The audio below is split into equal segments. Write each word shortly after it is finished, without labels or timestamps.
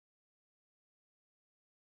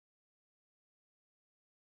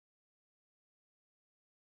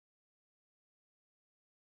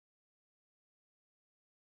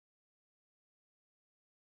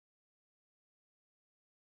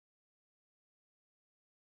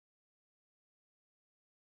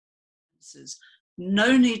consequences.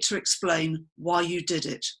 No need to explain why you did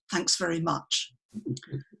it. Thanks very much.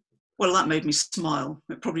 Well, that made me smile.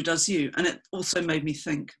 It probably does you. And it also made me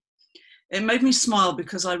think. It made me smile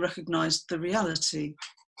because I recognised the reality.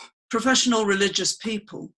 Professional religious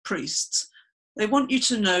people, priests, they want you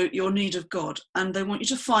to know your need of God, and they want you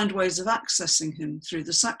to find ways of accessing him through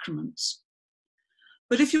the sacraments.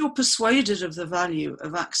 But if you're persuaded of the value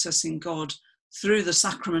of accessing God through the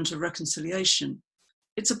sacrament of reconciliation,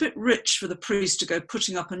 it's a bit rich for the priest to go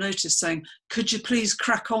putting up a notice saying, could you please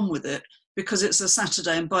crack on with it, because it's a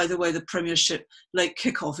Saturday, and by the way, the Premiership late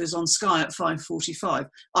kickoff is on Sky at 5:45.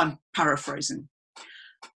 I'm paraphrasing.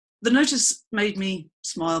 The notice made me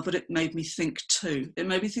smile, but it made me think too. It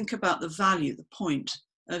made me think about the value, the point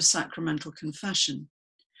of sacramental confession.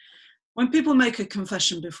 When people make a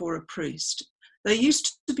confession before a priest, they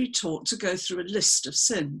used to be taught to go through a list of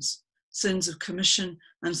sins, sins of commission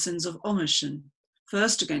and sins of omission,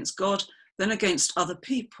 first against God, then against other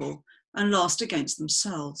people, and last against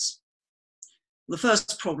themselves. The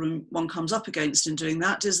first problem one comes up against in doing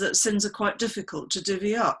that is that sins are quite difficult to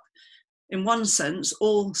divvy up. In one sense,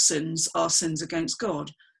 all sins are sins against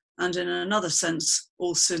God, and in another sense,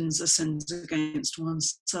 all sins are sins against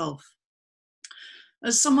oneself.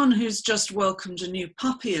 As someone who's just welcomed a new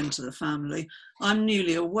puppy into the family, I'm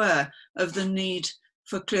newly aware of the need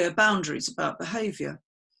for clear boundaries about behaviour.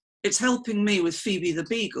 It's helping me with Phoebe the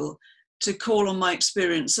Beagle to call on my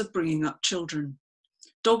experience of bringing up children.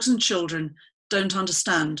 Dogs and children don't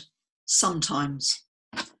understand sometimes.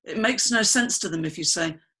 It makes no sense to them if you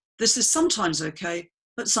say, this is sometimes okay,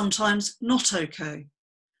 but sometimes not okay.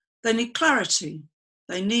 They need clarity.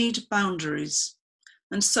 They need boundaries.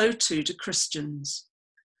 And so too do Christians.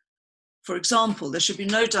 For example, there should be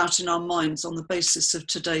no doubt in our minds on the basis of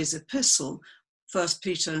today's epistle, 1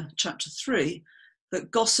 Peter chapter 3,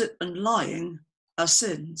 that gossip and lying are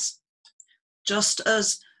sins. Just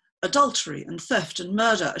as adultery and theft and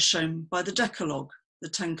murder are shown by the Decalogue, the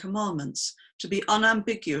Ten Commandments, to be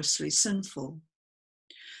unambiguously sinful.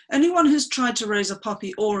 Anyone who's tried to raise a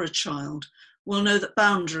puppy or a child will know that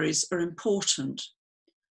boundaries are important.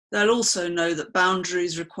 They'll also know that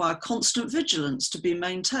boundaries require constant vigilance to be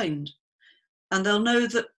maintained. And they'll know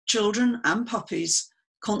that children and puppies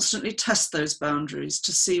constantly test those boundaries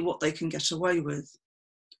to see what they can get away with.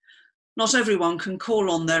 Not everyone can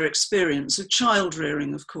call on their experience of child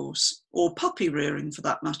rearing, of course, or puppy rearing for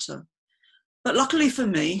that matter. But luckily for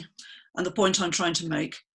me, and the point I'm trying to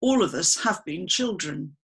make, all of us have been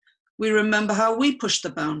children. We remember how we pushed the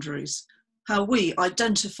boundaries, how we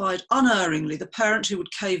identified unerringly the parent who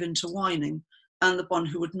would cave into whining and the one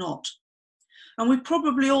who would not. And we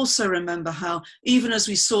probably also remember how, even as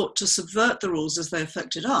we sought to subvert the rules as they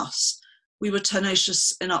affected us, we were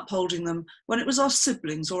tenacious in upholding them when it was our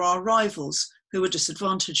siblings or our rivals who were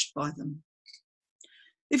disadvantaged by them.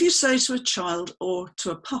 If you say to a child or to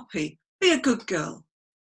a puppy, be a good girl,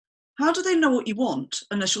 how do they know what you want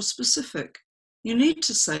unless you're specific? You need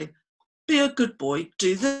to say, be a good boy,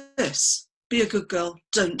 do this. Be a good girl,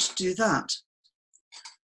 don't do that.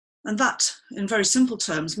 And that, in very simple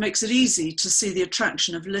terms, makes it easy to see the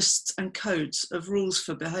attraction of lists and codes of rules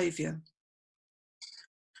for behaviour.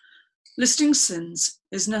 Listing sins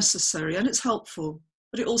is necessary and it's helpful,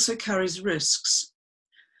 but it also carries risks.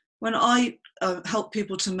 When I help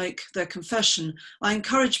people to make their confession, I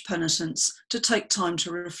encourage penitents to take time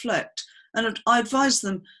to reflect, and I advise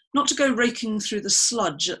them not to go raking through the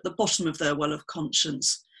sludge at the bottom of their well of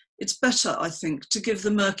conscience. It's better, I think, to give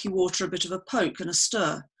the murky water a bit of a poke and a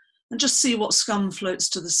stir, and just see what scum floats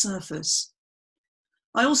to the surface.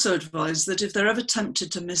 I also advise that if they're ever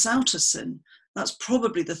tempted to miss out a sin, that's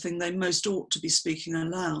probably the thing they most ought to be speaking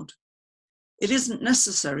aloud. It isn't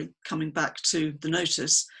necessary, coming back to the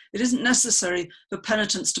notice, it isn't necessary for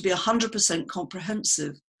penitents to be 100%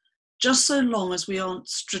 comprehensive, just so long as we aren't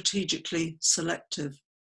strategically selective.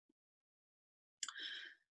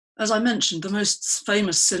 As I mentioned, the most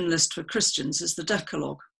famous sin list for Christians is the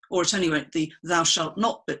Decalogue, or at any rate, the thou shalt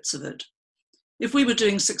not bits of it. If we were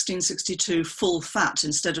doing 1662 full fat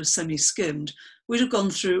instead of semi-skimmed, we'd have gone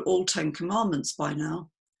through all 10 commandments by now.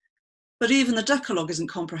 But even the Decalogue isn't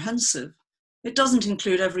comprehensive. It doesn't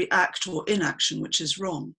include every act or inaction which is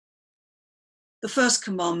wrong. The first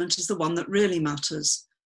commandment is the one that really matters.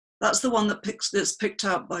 That's the one that's picked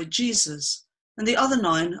out by Jesus, and the other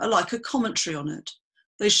 9 are like a commentary on it.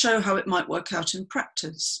 They show how it might work out in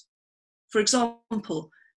practice. For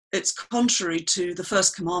example, it's contrary to the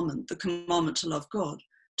first commandment, the commandment to love God,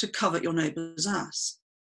 to covet your neighbour's ass.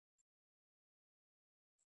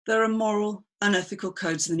 There are moral and ethical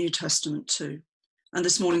codes in the New Testament too, and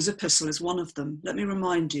this morning's epistle is one of them. Let me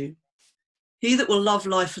remind you. He that will love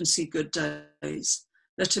life and see good days,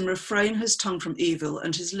 let him refrain his tongue from evil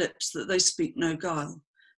and his lips that they speak no guile.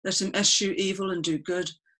 Let him eschew evil and do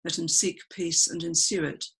good. Let him seek peace and ensue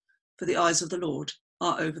it. For the eyes of the Lord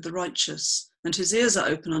are over the righteous, and his ears are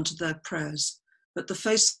open unto their prayers. But the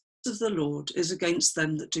face of the Lord is against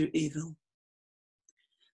them that do evil.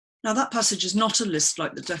 Now that passage is not a list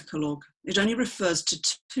like the Decalogue. It only refers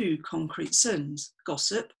to two concrete sins,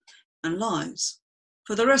 gossip and lies.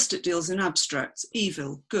 For the rest it deals in abstracts,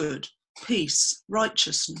 evil, good, peace,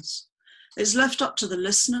 righteousness. It's left up to the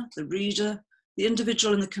listener, the reader, the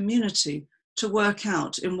individual and the community to work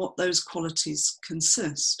out in what those qualities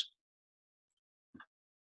consist.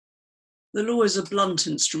 The law is a blunt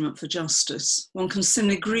instrument for justice. One can sin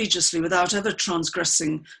egregiously without ever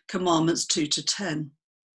transgressing commandments 2 to 10.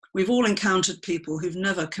 We've all encountered people who've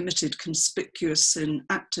never committed conspicuous sin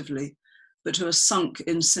actively, but who are sunk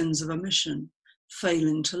in sins of omission,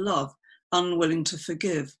 failing to love, unwilling to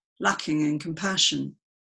forgive, lacking in compassion.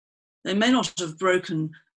 They may not have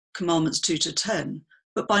broken commandments 2 to 10,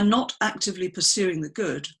 but by not actively pursuing the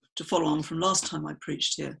good, to follow on from last time I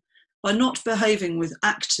preached here, by not behaving with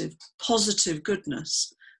active, positive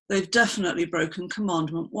goodness, they've definitely broken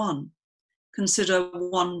commandment 1. Consider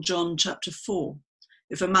 1 John chapter 4.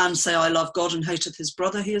 If a man say, I love God and hateth his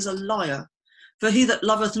brother, he is a liar. For he that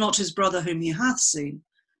loveth not his brother whom he hath seen,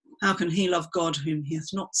 how can he love God whom he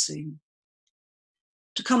hath not seen?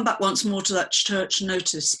 To come back once more to that church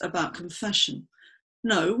notice about confession.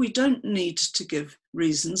 No, we don't need to give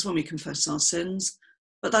reasons when we confess our sins,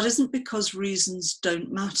 but that isn't because reasons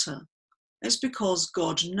don't matter. It's because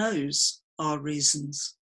God knows our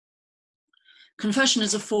reasons. Confession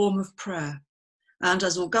is a form of prayer, and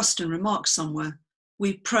as Augustine remarks somewhere,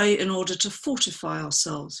 we pray in order to fortify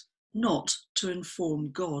ourselves, not to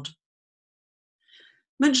inform God.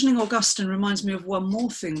 Mentioning Augustine reminds me of one more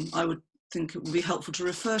thing I would think it would be helpful to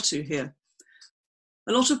refer to here.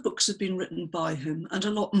 A lot of books have been written by him, and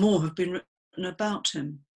a lot more have been written about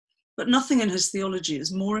him. But nothing in his theology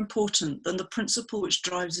is more important than the principle which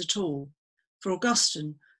drives it all. For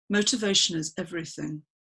Augustine, motivation is everything.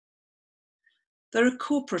 There are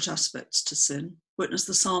corporate aspects to sin. Witness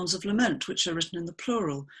the Psalms of Lament, which are written in the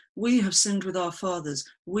plural. We have sinned with our fathers.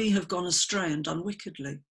 We have gone astray and done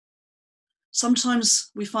wickedly.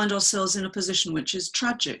 Sometimes we find ourselves in a position which is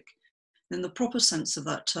tragic, in the proper sense of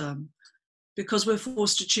that term, because we're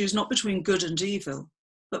forced to choose not between good and evil,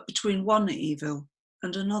 but between one evil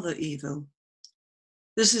and another evil.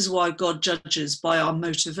 This is why God judges by our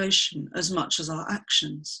motivation as much as our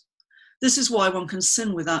actions. This is why one can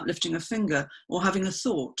sin without lifting a finger or having a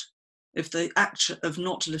thought, if the act of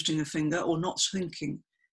not lifting a finger or not thinking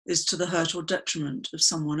is to the hurt or detriment of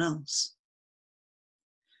someone else.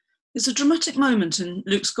 It's a dramatic moment in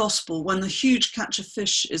Luke's Gospel when the huge catch of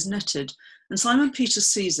fish is netted and Simon Peter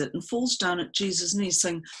sees it and falls down at Jesus' knees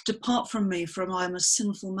saying, "Depart from me, for I am a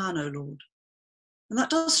sinful man, O Lord." And that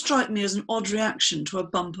does strike me as an odd reaction to a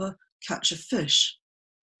bumper catch of fish.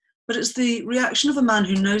 But it's the reaction of a man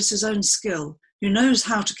who knows his own skill, who knows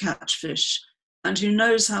how to catch fish, and who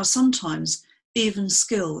knows how sometimes even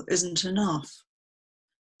skill isn't enough.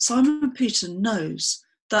 Simon Peter knows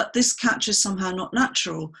that this catch is somehow not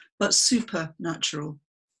natural, but supernatural.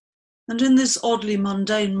 And in this oddly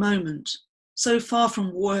mundane moment, so far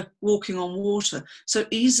from walking on water, so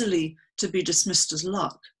easily to be dismissed as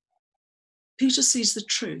luck, Peter sees the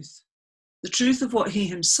truth of what he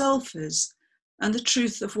himself is, and the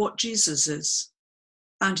truth of what Jesus is.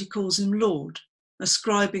 And he calls him Lord,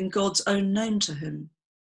 ascribing God's own name to him.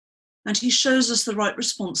 And he shows us the right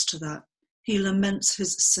response to that. He laments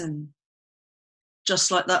his sin.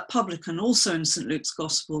 Just like that publican, also in St. Luke's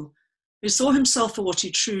Gospel, who saw himself for what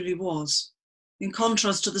he truly was, in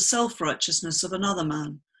contrast to the self-righteousness of another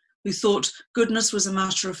man, who thought goodness was a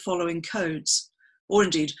matter of following codes, or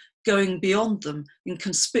indeed going beyond them in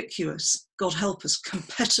conspicuous, God help us,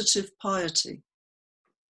 competitive piety.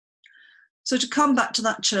 So to come back to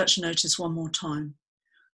that church notice one more time,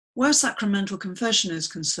 where sacramental confession is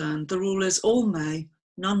concerned, the rule is all may,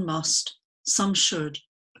 none must, some should.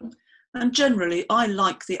 And generally, I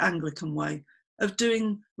like the Anglican way of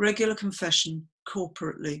doing regular confession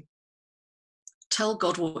corporately. Tell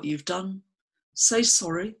God what you've done, say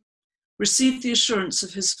sorry, receive the assurance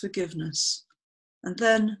of his forgiveness, and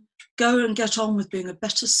then go and get on with being a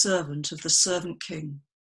better servant of the servant king.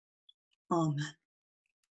 Amen.